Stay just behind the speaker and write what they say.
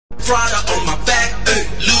Prada on my back,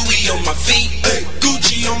 Louis on my feet,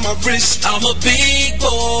 Gucci on my wrist. I'm a big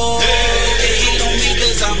boy. They hate on me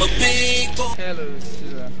 'cause I'm a big boy. Hello,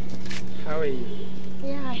 Sheila. How are you?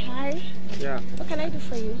 Yeah, hi. Yeah. What can I do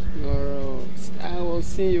for you? No, I was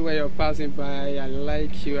seeing you when you're passing by. I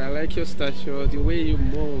like you. I like your stature, the way you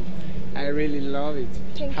move. I really love it.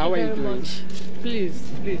 Thank How you are very you doing? much. Please,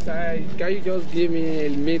 can you just give me a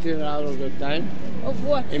minute out of your time? Of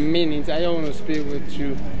what? A minute. I don't want to speak with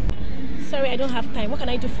you. Sorry, I don't have time. What can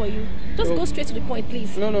I do for you? Just go straight to the point,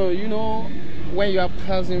 please. No, you know, when you are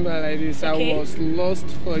passing by like this, okay. I was lost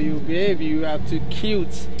for you, baby. You are too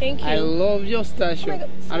cute. Thank you. I love your stature. Oh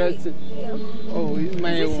my God, oh, it's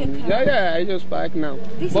my own. Yeah, I just parked now.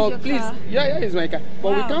 This but is your please, car? Yeah, it's my car.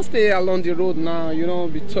 But we can't stay along the road now, you know,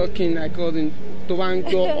 be talking according to I'm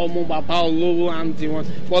the one.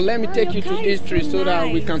 But let me take you to history so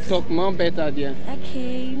that we can talk more better there.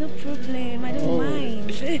 Okay, no problem. I don't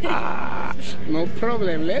mind. No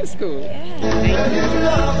problem. Let's go. Yeah.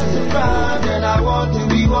 And I want to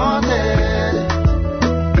be wanted.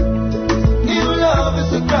 If love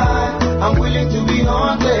is a crime, I'm willing to be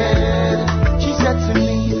haunted. She said to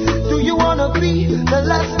me, do you wanna be the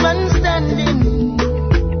last man standing?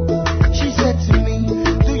 She said to me,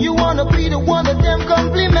 do you wanna be the one that them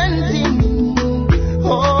complimenting?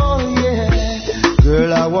 Oh yeah,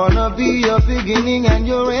 girl, I wanna be your beginning and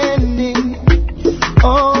your ending.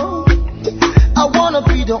 Oh, I wanna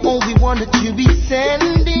be the only one that you be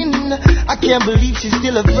sending. I can't believe she's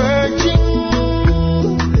still a virgin.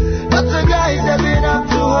 But the guys have been up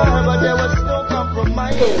to her, but there was no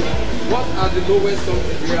compromise. So, what are the lowest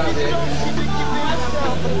songs you have there?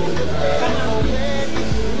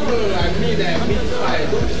 I mean fire.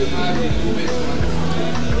 Don't you have the lowest one?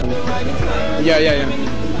 Yeah.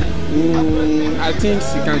 I think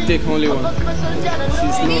she can take only one. She's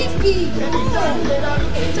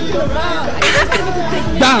not.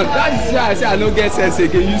 Damn, that's why I say I don't get sense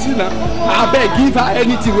again. You see now? I beg, give her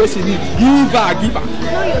anything where she needs. Give her. No,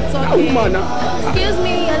 you're talking. Woman, excuse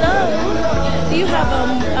me, hello. Do you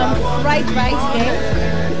have fried rice here?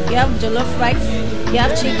 You have jollof rice? You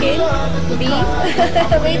have chicken, beef,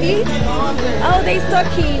 maybe? Oh, there's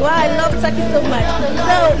turkey. Wow, I love turkey so much.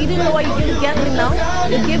 So, you didn't know what you're going to get me now?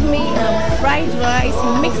 You give me fried rice,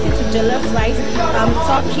 you mix it with jollof rice,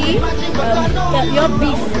 turkey, your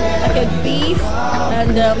beef, like a beef,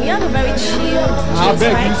 and you have a very chilled I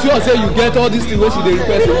beg, right? You sure say you get all these things when she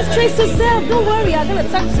request? We don't stress yourself. Don't worry, I'm going to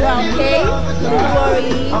talk to her, okay? Don't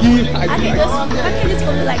worry. I can just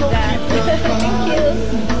for you like that. Thank you.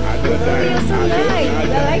 You're so nice. I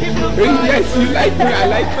like you. Yes, you like me. I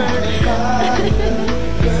like you.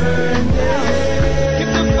 Keep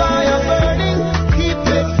the fire burning. Keep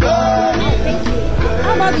it burning. Thank you.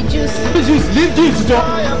 How about the juice? Leave juice, John.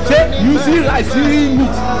 Say, you see rice, you eat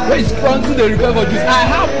meat. When it's crunchy, they request for juice. I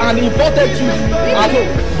have an imported juice. Really?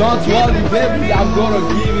 Don't worry, baby. I'm gonna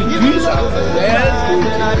give you juice. Let's go.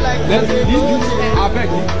 Let's go. This juice, I beg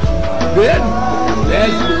you. Baby,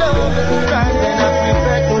 let's go.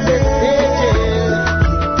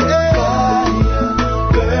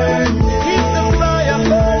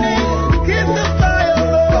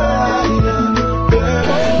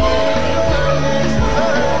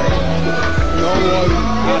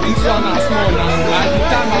 This one is small now. At the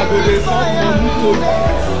time I go there, some money to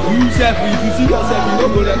you self. If you see yourself, you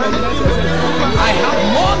don't go there. I have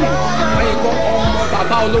money. When you come home,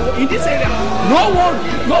 Baba, in this area, no one,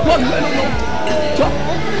 nobody, no.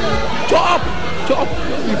 Chop.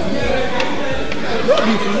 Not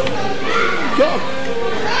be free. Chop.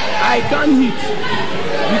 I can't eat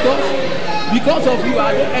because of you. I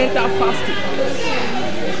don't enter fasting.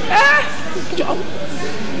 Chop.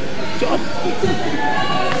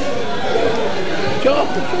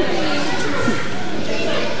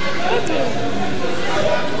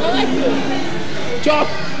 Chop.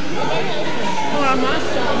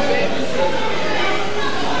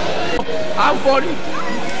 I'm for it.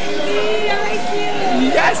 I like you.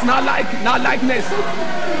 Yes, not likeness.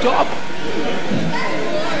 Chop.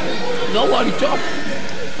 Don't worry, chop.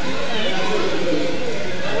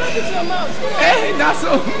 Hey, that's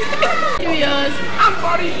so. Serious. I'm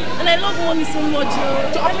for it. And I love mommy so much.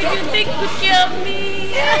 Chop. You take good care of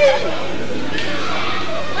me.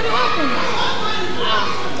 What happened?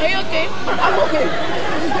 Are you okay? I'm okay.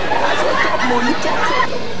 That's your chop money. Chop.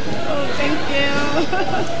 Oh, thank you.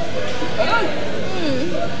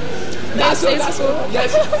 That's all.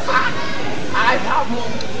 Yes. I have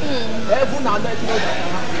money. Heaven and earth.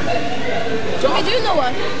 Hey, do you know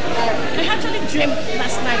what? I actually dreamt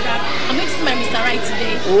last night that I'm going to see my Mr. Right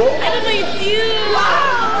today. Oh. I don't know it's you.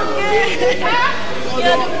 Wow. Okay.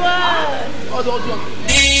 You're the one.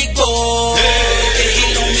 big boy. They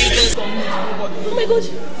hate on me 'cause Oh my God,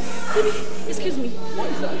 baby, excuse me. What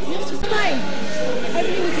is that? You have to time. I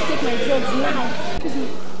really need to take my drugs now. Excuse me.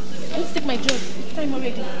 I need to take my drugs. It's time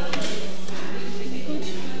already. Oh my God.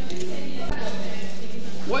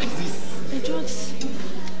 What is this? My drugs.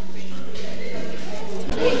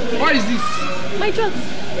 What is this? My drugs.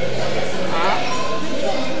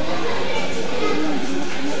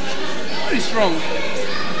 What is wrong?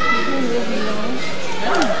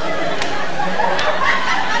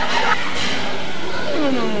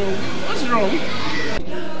 No. What's wrong?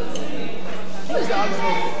 What is that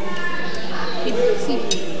wrong? See,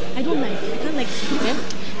 I don't like. I can't like sleep. Yeah?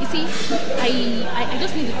 You see, I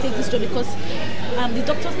just need to take this job because the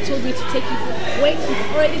doctor told me to take it when it's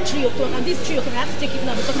already 3 o'clock, and this 3 o'clock I have to take it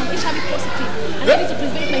now because I'm HIV positive and I need to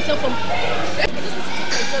prevent myself from. I just need to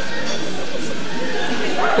take my drugs.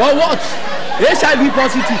 For what? HIV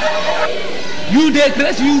positive. You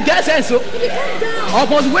decrease, you get sense. So.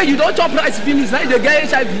 Upon when you don't chop rice finish, now they get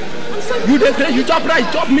HIV. You decrease, you chop rice,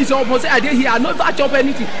 chop meat. So upon say I did here, I never chop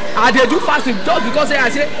anything. I did do fasting just because I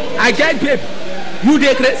say I get paid. You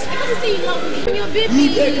decrease. I thought you say you love me. Your baby. You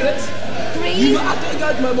decrease. Crazy. You know I don't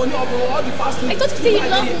get my money up all the fasting. I thought you say you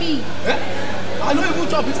love me. I know even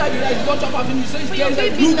chop inside the rice, you don't chop and finish. For your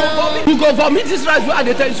baby now. You go for me this rice where I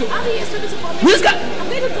tell you so. How do you expect me to vomit? Which guy? I'm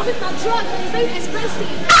going to vomit my drug. It's very expensive.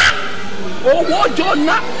 Oh, what John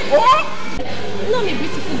now? Oh! You know I'm a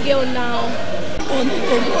beautiful girl now. Oh, no.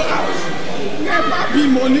 Never be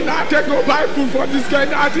money. I take go buy food for this guy.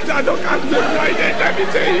 I think I don't have to buy it. Let me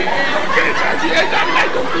tell you. I'm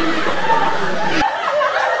like to